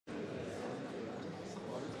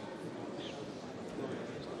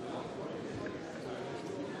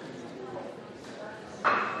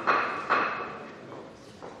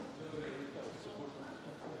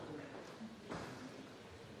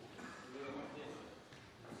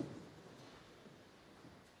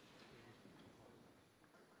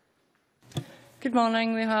Good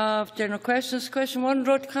morning. We have general questions. Question 1,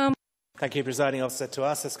 Roderick Campbell. Thank you, Presiding Officer. To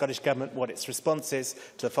ask the Scottish Government what its response is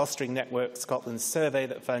to the Fostering Network Scotland survey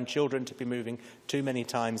that found children to be moving too many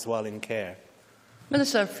times while in care.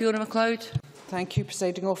 Minister Fiona MacLeod. Thank you,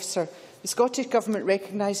 Presiding Officer. The Scottish Government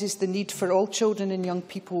recognises the need for all children and young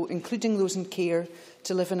people, including those in care,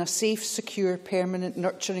 to live in a safe, secure, permanent,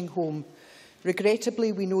 nurturing home.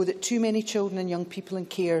 Regrettably, we know that too many children and young people in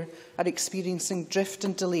care are experiencing drift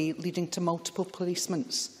and delay, leading to multiple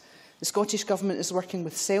placements. The Scottish Government is working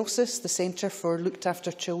with CELSIS, the Centre for Looked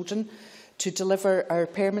After Children, to deliver our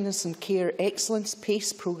Permanence and Care Excellence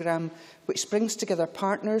PACE programme, which brings together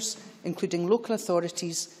partners, including local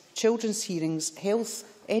authorities, children's hearings, health,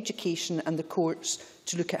 education and the courts,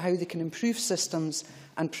 to look at how they can improve systems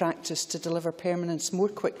and practice to deliver permanence more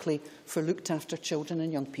quickly for looked after children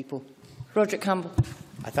and young people. Roderick Campbell.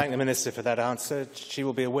 I thank the Minister for that answer. She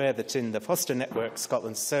will be aware that in the Foster Network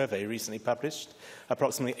Scotland survey recently published,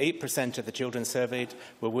 approximately 8% of the children surveyed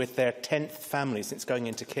were with their 10th family since going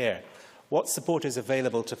into care. What support is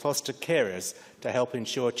available to foster carers to help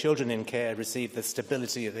ensure children in care receive the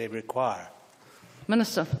stability they require?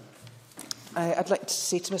 Minister. I'd like to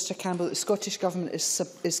say to Mr Campbell that the Scottish Government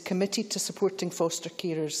is committed to supporting foster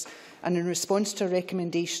carers, and in response to a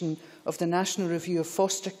recommendation of the National Review of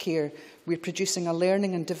Foster Care, we are producing a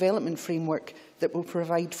learning and development framework that will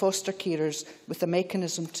provide foster carers with a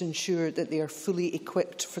mechanism to ensure that they are fully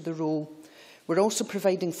equipped for the role. We are also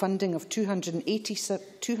providing funding of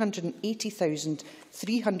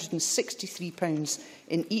 £280,363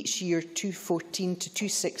 in each year 2014 to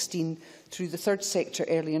 2016 through the Third Sector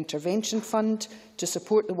Early Intervention Fund to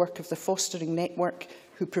support the work of the Fostering Network,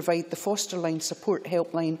 who provide the Foster Line Support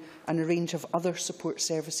Helpline and a range of other support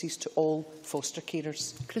services to all foster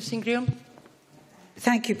carers. Christine Graham.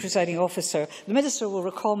 Thank you, Presiding Officer. The Minister will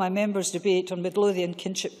recall my members' debate on Midlothian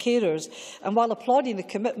kinship carers, and while applauding the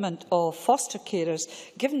commitment of foster carers,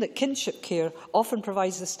 given that kinship care often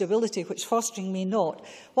provides the stability which fostering may not,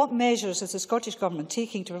 what measures is the Scottish Government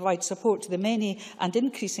taking to provide support to the many and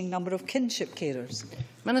increasing number of kinship carers?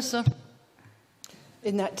 Minister.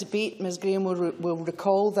 In that debate, Ms Graham will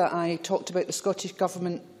recall that I talked about the Scottish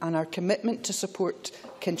Government and our commitment to support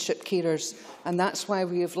kinship carers, and that's why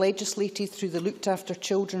we have legislated through the Looked After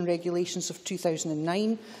Children Regulations of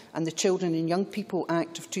 2009 and the Children and Young People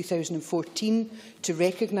Act of 2014 to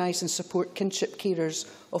recognise and support kinship carers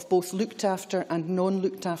of both looked after and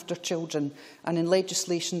non-looked after children, and in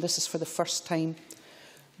legislation this is for the first time.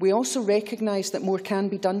 We also recognise that more can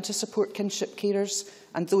be done to support kinship carers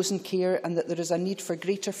and those in care, and that there is a need for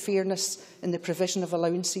greater fairness in the provision of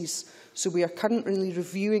allowances. So we are currently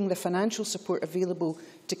reviewing the financial support available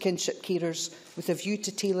to kinship carers with a view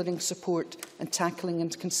to tailoring support and tackling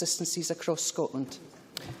inconsistencies across Scotland.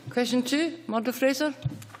 Question 2, Murdo Fraser.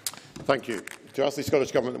 Thank you. To ask the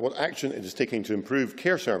Scottish Government what action it is taking to improve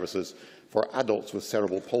care services for adults with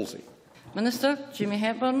cerebral palsy. Minister Jamie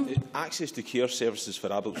Hepburn. Access to care services for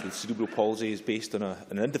adults with cerebral palsy is based on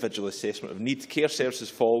an individual assessment of need. Care services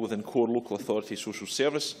fall within core local authority social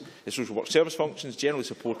work service functions, generally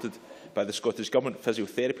supported by the Scottish Government.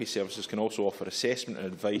 Physiotherapy services can also offer assessment and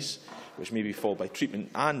advice, which may be followed by treatment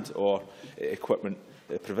and/or equipment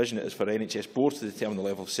provision. It is for NHS boards to determine the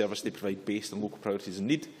level of service they provide based on local priorities and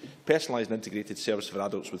need. Personalised and integrated service for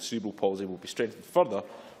adults with cerebral palsy will be strengthened further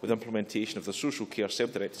with implementation of the Social Care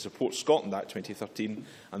Self-Directed Support Scotland Act 2013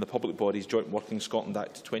 and the Public Bodies Joint Working Scotland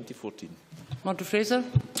Act 2014. Murdo Fraser.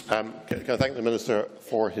 Can I thank the Minister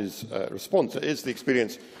for his response? It is the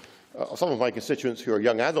experience of some of my constituents who are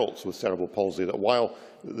young adults with cerebral palsy that while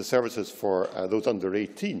the services for those under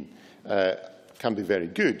 18 can be very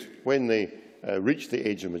good, when they reach the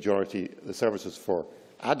age of majority, the services for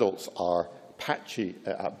adults are patchy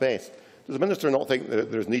at best. Does the Minister not think that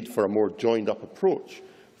there is need for a more joined-up approach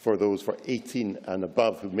for those for 18 and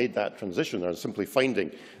above who made that transition, or simply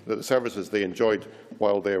finding that the services they enjoyed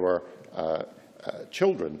while they were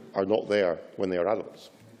children are not there when they are adults?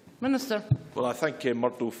 Minister. Well, I thank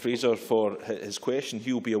Murdo Fraser for his question.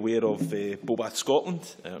 He will be aware of Bobath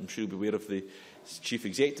Scotland. I'm sure he will be aware of the Chief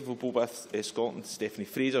Executive of Bobath Scotland, Stephanie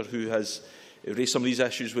Fraser, who has raised some of these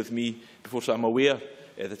issues with me before, so I'm aware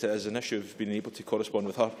that it is an issue of being able to correspond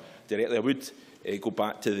with her directly. I would go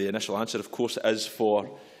back to the initial answer. Of course, it is for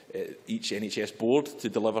each NHS board to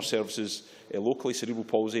deliver services locally. Cerebral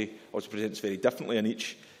palsy also presents very differently in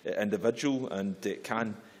each individual, and it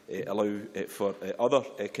can allow for other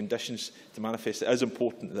conditions to manifest. It is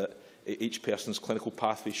important that each person's clinical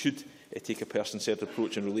pathway should take a person-centred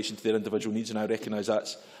approach in relation to their individual needs, and I recognise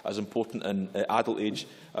that's as important in adult age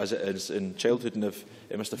as it is in childhood. And if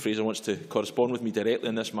Mr Fraser wants to correspond with me directly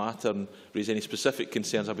on this matter and raise any specific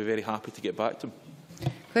concerns, I'll be very happy to get back to him.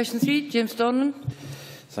 Question 3, James Dornan.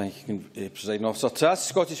 Thank you, Presiding Officer. To ask the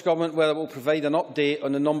Scottish Government whether it will provide an update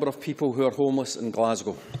on the number of people who are homeless in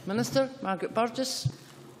Glasgow. Minister Margaret Burgess.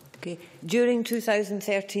 Okay. During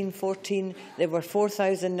 2013-14, there were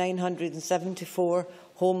 4,974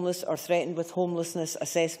 homeless or threatened with homelessness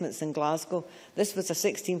assessments in Glasgow. This was a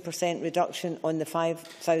 16% reduction on the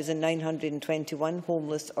 5,921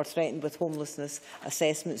 homeless or threatened with homelessness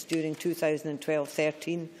assessments during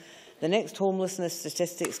 2012-13. The next homelessness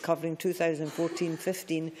statistics covering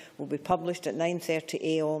 2014-15 will be published at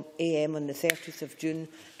 9:30 a.m. on the 30th of June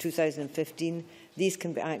 2015. These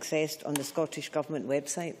can be accessed on the Scottish Government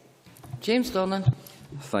website. James Dornan.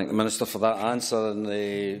 Thank the Minister for that answer. And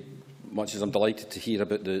much as I'm delighted to hear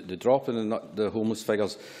about the drop in the homeless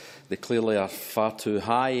figures, they clearly are far too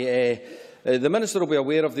high. The Minister will be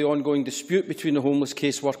aware of the ongoing dispute between the homeless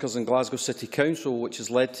caseworkers and Glasgow City Council, which has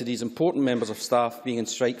led to these important members of staff being on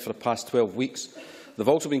strike for the past 12 weeks. There have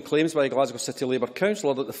also been claims by Glasgow City Labour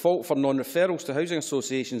Councillor that the fault for non-referrals to housing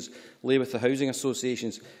associations lay with the housing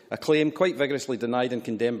associations, a claim quite vigorously denied and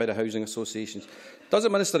condemned by the housing associations. Does the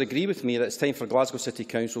Minister agree with me that it's time for Glasgow City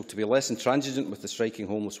Council to be less intransigent with the striking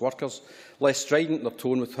homeless workers, less strident in their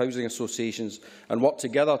tone with housing associations, and work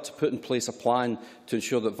together to put in place a plan to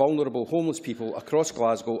ensure that vulnerable homeless people across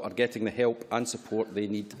Glasgow are getting the help and support they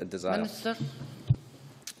need and desire? Minister.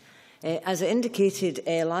 As I indicated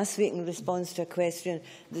last week in response to a question,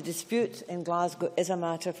 the dispute in Glasgow is a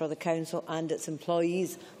matter for the Council and its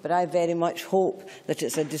employees, but I very much hope that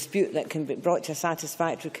it's a dispute that can be brought to a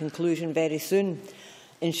satisfactory conclusion very soon.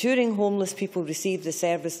 Ensuring homeless people receive the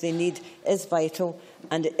service they need is vital,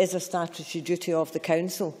 and it is a statutory duty of the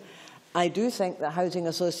Council. I do think that housing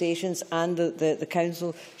associations and the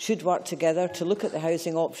Council should work together to look at the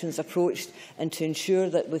housing options approached and to ensure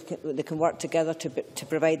that they can work together to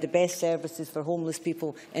provide the best services for homeless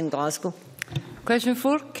people in Glasgow. Question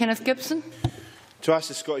 4, Kenneth Gibson. To ask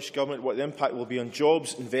the Scottish Government what the impact will be on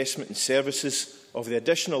jobs, investment and services of the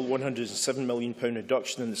additional £107 million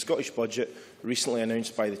reduction in the Scottish budget recently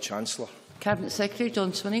announced by the Chancellor. Cabinet Secretary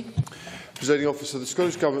John Swinney. Presiding Officer, the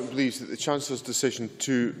Scottish Government believes that the Chancellor's decision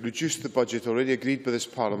to reduce the budget already agreed by this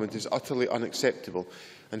Parliament is utterly unacceptable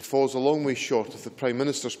and falls a long way short of the Prime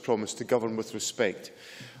Minister's promise to govern with respect.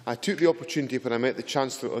 I took the opportunity when I met the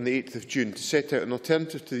Chancellor on the 8th of June to set out an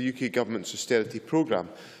alternative to the UK Government's austerity programme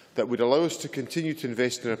that would allow us to continue to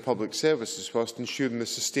invest in our public services whilst ensuring the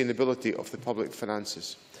sustainability of the public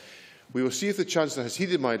finances. We will see if the Chancellor has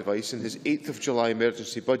heeded my advice in his 8th of July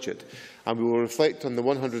emergency budget, and we will reflect on the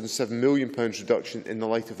 £107 million reduction in the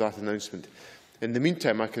light of that announcement. In the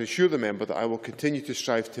meantime, I can assure the member that I will continue to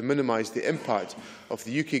strive to minimise the impact of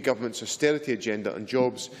the UK Government's austerity agenda on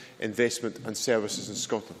jobs, investment and services in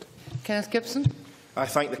Scotland. Kenneth Gibson. I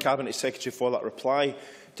thank the Cabinet Secretary for that reply.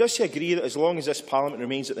 Does she agree that as long as this Parliament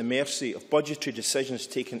remains at the mercy of budgetary decisions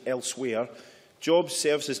taken elsewhere, jobs,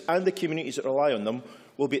 services and the communities that rely on them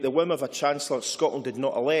will be at the whim of a Chancellor Scotland did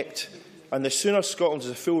not elect, and the sooner Scotland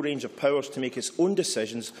has a full range of powers to make its own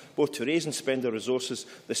decisions, both to raise and spend their resources,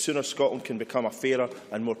 the sooner Scotland can become a fairer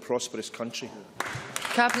and more prosperous country?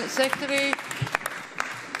 Cabinet Secretary.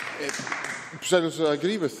 President, I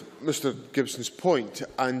agree with Mr Gibson's point,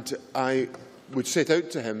 and I would set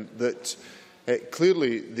out to him that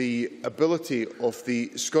clearly the ability of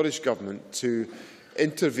the Scottish Government to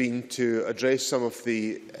intervene to address some of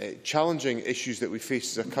the challenging issues that we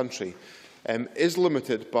face as a country is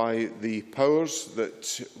limited by the powers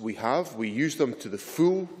that we have. We use them to the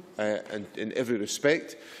full and in every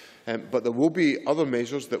respect, but there will be other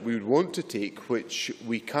measures that we would want to take which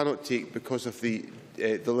we cannot take because of the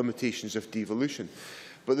limitations of devolution.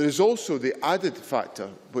 But there is also the added factor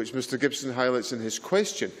which Mr Gibson highlights in his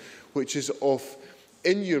question, which is of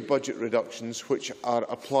in-year budget reductions which are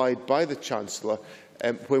applied by the Chancellor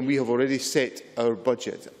when we have already set our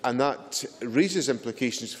budget. And that raises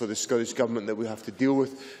implications for the Scottish Government that we have to deal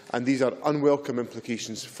with, and these are unwelcome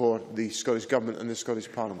implications for the Scottish Government and the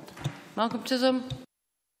Scottish Parliament. Malcolm Chisholm.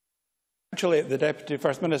 Congratulate the Deputy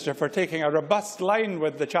First Minister for taking a robust line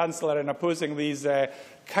with the Chancellor in opposing these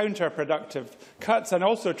counterproductive cuts, and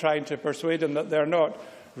also trying to persuade him that they are not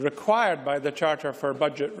required by the Charter for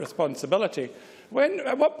Budget Responsibility.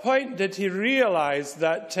 At what point did he realise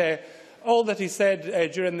that all that he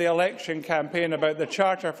said during the election campaign about the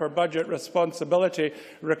Charter for Budget Responsibility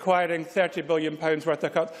requiring £30 billion worth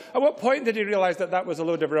of cuts, at what point did he realise that that was a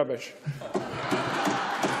load of rubbish?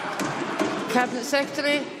 Cabinet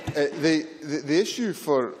Secretary. The issue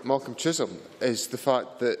for Malcolm Chisholm is the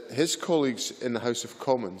fact that his colleagues in the House of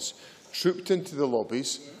Commons trooped into the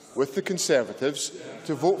lobbies with the Conservatives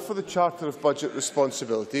to vote for the Charter of Budget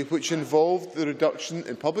Responsibility, which involved the reduction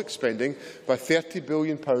in public spending by £30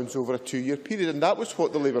 billion over a 2-year period, and that was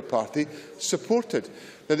what the Labour Party supported.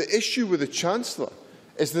 Now, the issue with the Chancellor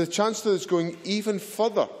is that the Chancellor is going even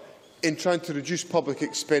further in trying to reduce public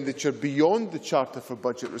expenditure beyond the Charter for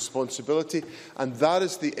Budget Responsibility, and that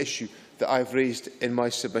is the issue that I have raised in my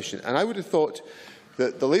submission. And I would have thought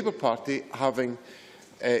that the Labour Party, having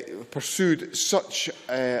pursued such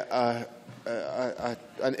an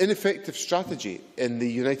ineffective strategy in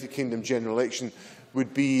the United Kingdom general election,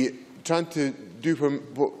 would be trying to do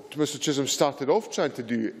what Mr Chisholm started off trying to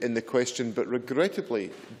do in the question, but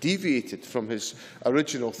regrettably deviated from his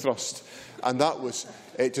original thrust, and that was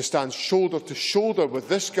to stand shoulder to shoulder with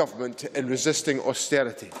this government in resisting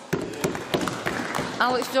austerity.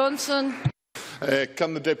 Alex Johnson.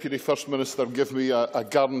 Can the Deputy First Minister give me a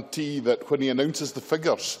guarantee that when he announces the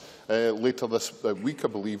figures later this week, I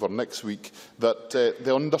believe, or next week, that the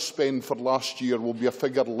underspend for last year will be a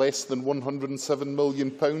figure less than £107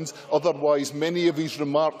 million? Otherwise, many of his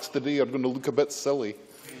remarks today are going to look a bit silly.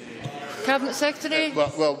 Cabinet Secretary.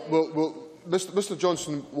 Mr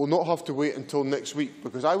Johnson will not have to wait until next week,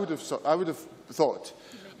 because I would have thought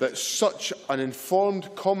that such an informed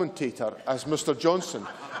commentator as Mr Johnson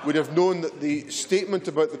would have known that the statement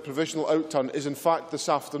about the provisional outturn is in fact this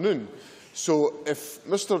afternoon. So if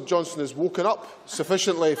Mr Johnson has woken up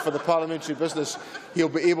sufficiently for the parliamentary business, he will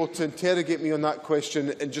be able to interrogate me on that question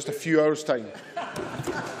in just a few hours' time.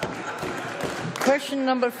 Question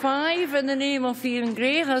number 5, in the name of Iain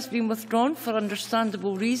Gray, has been withdrawn for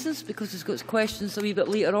understandable reasons, because he's got questions a wee bit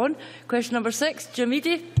later on. Question number 6, Jim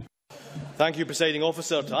Eadie. Thank you, Presiding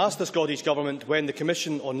Officer. To ask the Scottish Government when the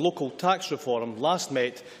Commission on Local Tax Reform last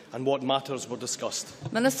met and what matters were discussed.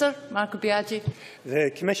 Minister, Marco Biaggi. The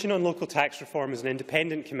Commission on Local Tax Reform is an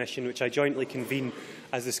independent commission which I jointly convene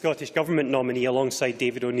as the Scottish Government nominee alongside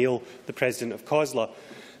David O'Neill, the President of COSLA.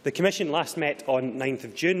 The Commission last met on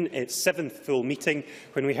 9 June, its 7th full meeting,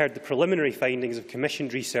 when we heard the preliminary findings of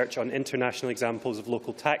commissioned research on international examples of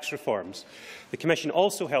local tax reforms. The Commission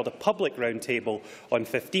also held a public roundtable on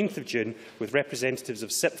 15 June with representatives of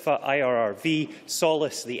SIPFA, IRRV,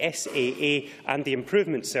 Solace, the SAA and the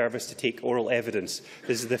Improvement Service to take oral evidence.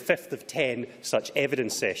 This is the 5th of 10 such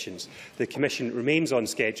evidence sessions. The Commission remains on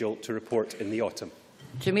schedule to report in the autumn.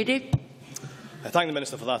 Jim Eadie. I thank the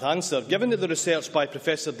Minister for that answer. Given that the research by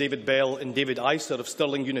Professor David Bell and David Iser of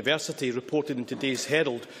Stirling University, reported in today's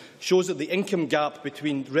Herald, shows that the income gap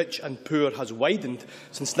between rich and poor has widened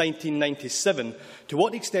since 1997, to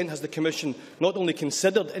what extent has the Commission not only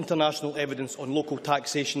considered international evidence on local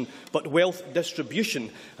taxation but wealth distribution?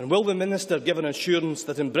 And will the Minister give an assurance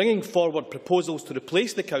that in bringing forward proposals to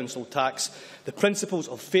replace the council tax, the principles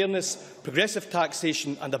of fairness, progressive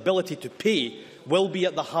taxation and ability to pay will be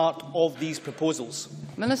at the heart of these proposals?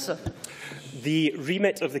 Minister. The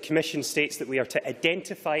remit of the Commission states that we are to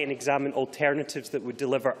identify and examine alternatives that would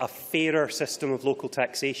deliver a fairer system of local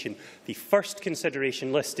taxation. The first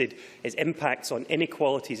consideration listed is impacts on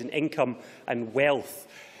inequalities in income and wealth.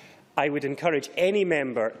 I would encourage any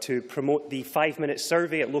member to promote the 5-minute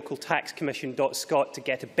survey at localtaxcommission.scot to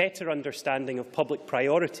get a better understanding of public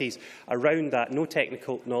priorities around that. No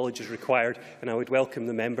technical knowledge is required, and I would welcome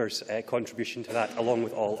the members' contribution to that, along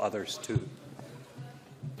with all others too.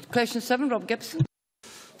 Question 7, Rob Gibson.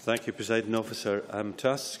 Thank you, Presiding Officer. To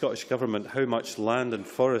ask the Scottish Government how much land and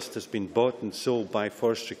forest has been bought and sold by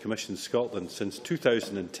Forestry Commission Scotland since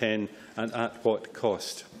 2010 and at what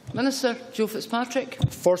cost? Minister Joe Fitzpatrick.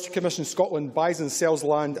 Forestry Commission Scotland buys and sells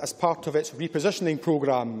land as part of its repositioning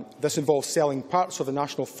programme. This involves selling parts of the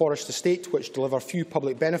National Forest estate which deliver few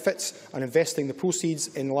public benefits and investing the proceeds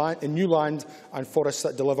in new land and forests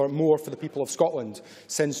that deliver more for the people of Scotland.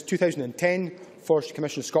 Since 2010, Forestry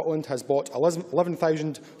Commission Scotland has bought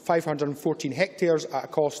 11,514 hectares at a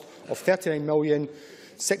cost of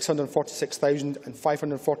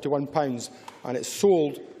 £39,646,541 and it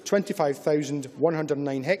sold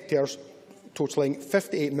 25,109 hectares, totalling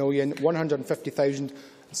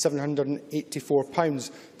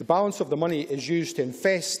 £58,150,784. The balance of the money is used to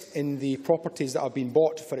invest in the properties that have been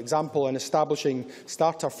bought, for example, in establishing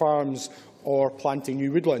starter farms or planting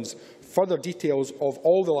new woodlands. Further details of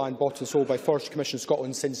all the land bought and sold by Forestry Commission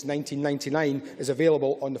Scotland since 1999 is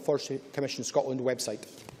available on the Forestry Commission Scotland website.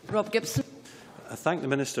 Rob Gibson. I thank the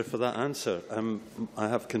Minister for that answer. I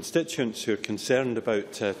have constituents who are concerned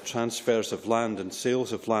about transfers of land and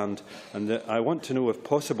sales of land, and I want to know, if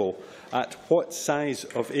possible, at what size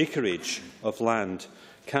of acreage of land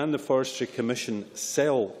Can the Forestry Commission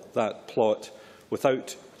sell that plot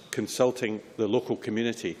without consulting the local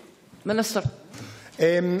community? Minister.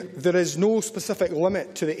 There is no specific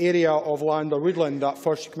limit to the area of land or woodland that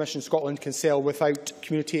Forestry Commission Scotland can sell without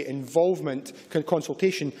community involvement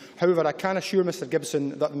consultation. However, I can assure Mr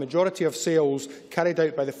Gibson that the majority of sales carried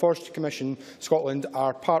out by the Forestry Commission Scotland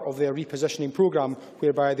are part of their repositioning programme,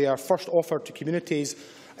 whereby they are first offered to communities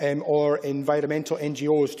or environmental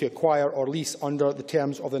NGOs to acquire or lease under the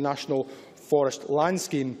terms of the National Forest Land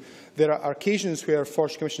Scheme. There are occasions where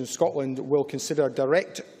Forestry Commission Scotland will consider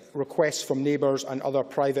direct requests from neighbours and other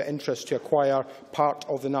private interests to acquire part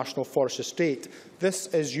of the National Forest estate. This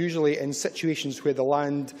is usually in situations where the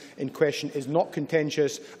land in question is not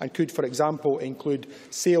contentious and could, for example, include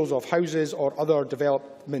sales of houses or other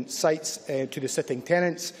development sites to the sitting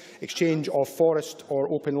tenants, exchange of forest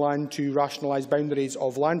or open land to rationalise boundaries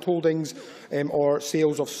of landholdings, or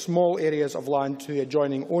sales of small areas of land to the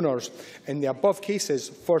adjoining owners. In the above cases,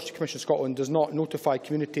 Forestry Commission Scotland does not notify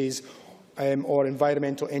communities or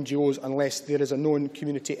environmental NGOs unless there is a known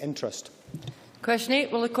community interest. Question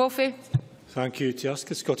 8, Willie Coffey. Thank you. To ask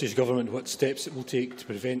the Scottish Government what steps it will take to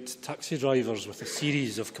prevent taxi drivers with a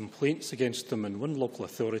series of complaints against them in one local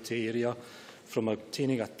authority area from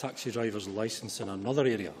obtaining a taxi driver's licence in another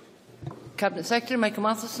area. Cabinet Secretary Michael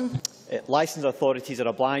Matheson. Licensed authorities are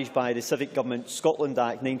obliged by the Civic Government Scotland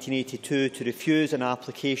Act 1982 to refuse an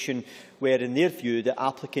application where, in their view, the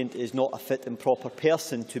applicant is not a fit and proper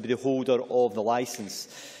person to be the holder of the licence.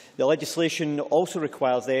 The legislation also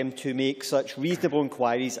requires them to make such reasonable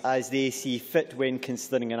inquiries as they see fit when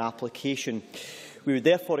considering an application. We would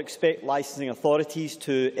therefore expect licensing authorities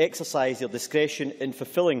to exercise their discretion in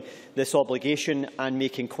fulfilling this obligation and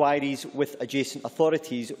make inquiries with adjacent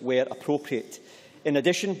authorities where appropriate. In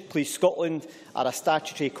addition, Police Scotland are a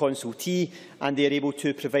statutory consultee and they are able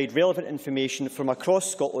to provide relevant information from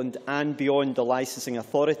across Scotland and beyond the licensing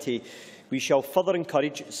authority. We shall further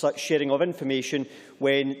encourage such sharing of information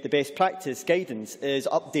when the best practice guidance is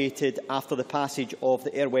updated after the passage of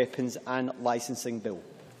the Air Weapons and Licensing Bill.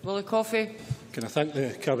 Willie Coffey. Can I thank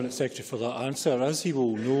the Cabinet Secretary for that answer? As he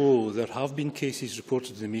will know, there have been cases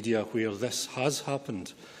reported in the media where this has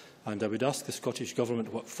happened, and I would ask the Scottish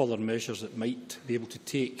Government what further measures it might be able to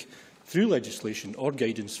take through legislation or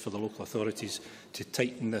guidance for the local authorities to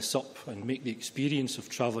tighten this up and make the experience of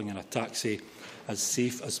travelling in a taxi as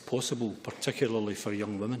safe as possible, particularly for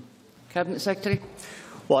young women. Cabinet Secretary.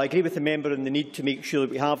 Well, I agree with the member on the need to make sure that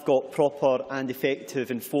we have got proper and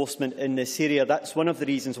effective enforcement in this area. That's one of the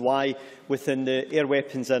reasons why, within the Air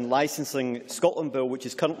Weapons and Licensing Scotland Bill, which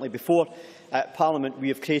is currently before Parliament, we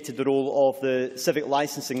have created the role of the Civic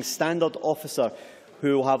Licensing Standard Officer,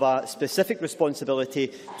 who will have a specific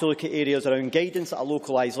responsibility to look at areas around guidance at a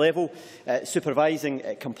localised level, supervising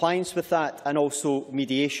compliance with that, and also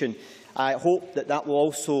mediation. I hope that that will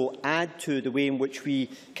also add to the way in which we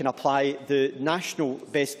can apply the national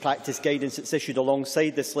best practice guidance that's issued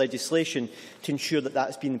alongside this legislation to ensure that that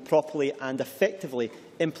has been properly and effectively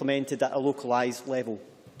implemented at a localised level.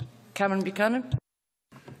 Cameron Buchanan.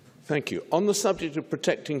 Thank you. On the subject of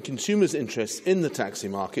protecting consumers' interests in the taxi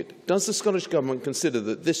market, does the Scottish Government consider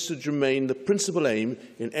that this should remain the principal aim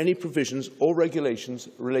in any provisions or regulations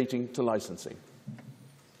relating to licensing?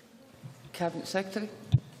 Cabinet Secretary.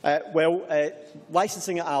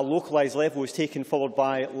 Licensing at a localised level is taken forward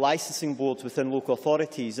by licensing boards within local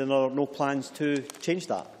authorities, and there are no plans to change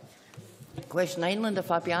that. Question 9, Linda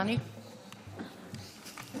Fabiani.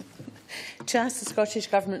 To ask the Scottish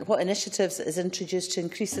Government what initiatives it has introduced to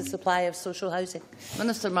increase the supply of social housing.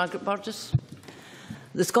 Minister Margaret Burgess.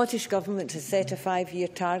 The Scottish Government has set a 5-year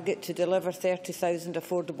target to deliver 30,000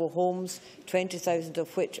 affordable homes, 20,000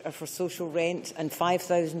 of which are for social rent and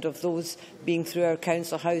 5,000 of those being through our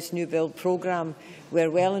Council House New Build programme. We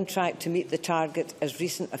are well on track to meet the target, as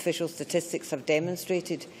recent official statistics have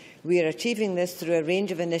demonstrated. We are achieving this through a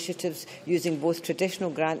range of initiatives using both traditional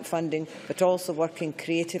grant funding but also working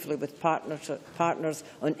creatively with partners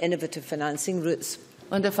on innovative financing routes.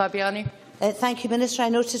 Linda Fabiani. Thank you, Minister. I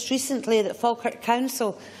noticed recently that Falkirk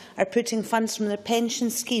Council are putting funds from their pension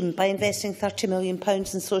scheme by investing £30 million in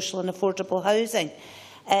social and affordable housing.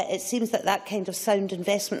 It seems that that kind of sound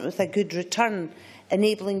investment with a good return,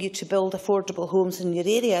 enabling you to build affordable homes in your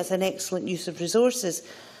area, is an excellent use of resources.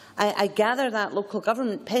 I gather that local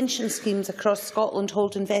government pension schemes across Scotland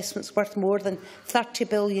hold investments worth more than £30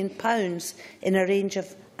 billion in a range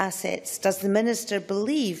of assets. Does the Minister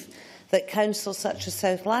believe that councils such as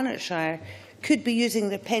South Lanarkshire could be using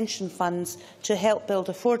their pension funds to help build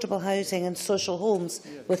affordable housing and social homes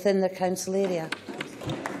within their council area?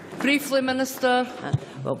 Briefly, Minister.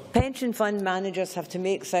 Well, pension fund managers have to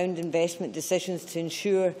make sound investment decisions to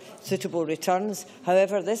ensure suitable returns.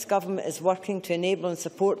 However, this government is working to enable and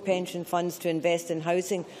support pension funds to invest in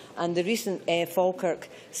housing, and the recent Falkirk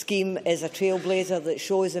scheme is a trailblazer that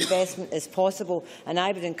shows investment is possible, and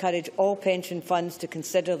I would encourage all pension funds to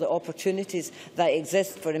consider the opportunities that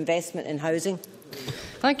exist for investment in housing.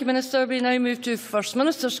 Thank you, Minister. We now move to First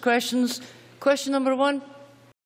Minister's questions. Question number 1.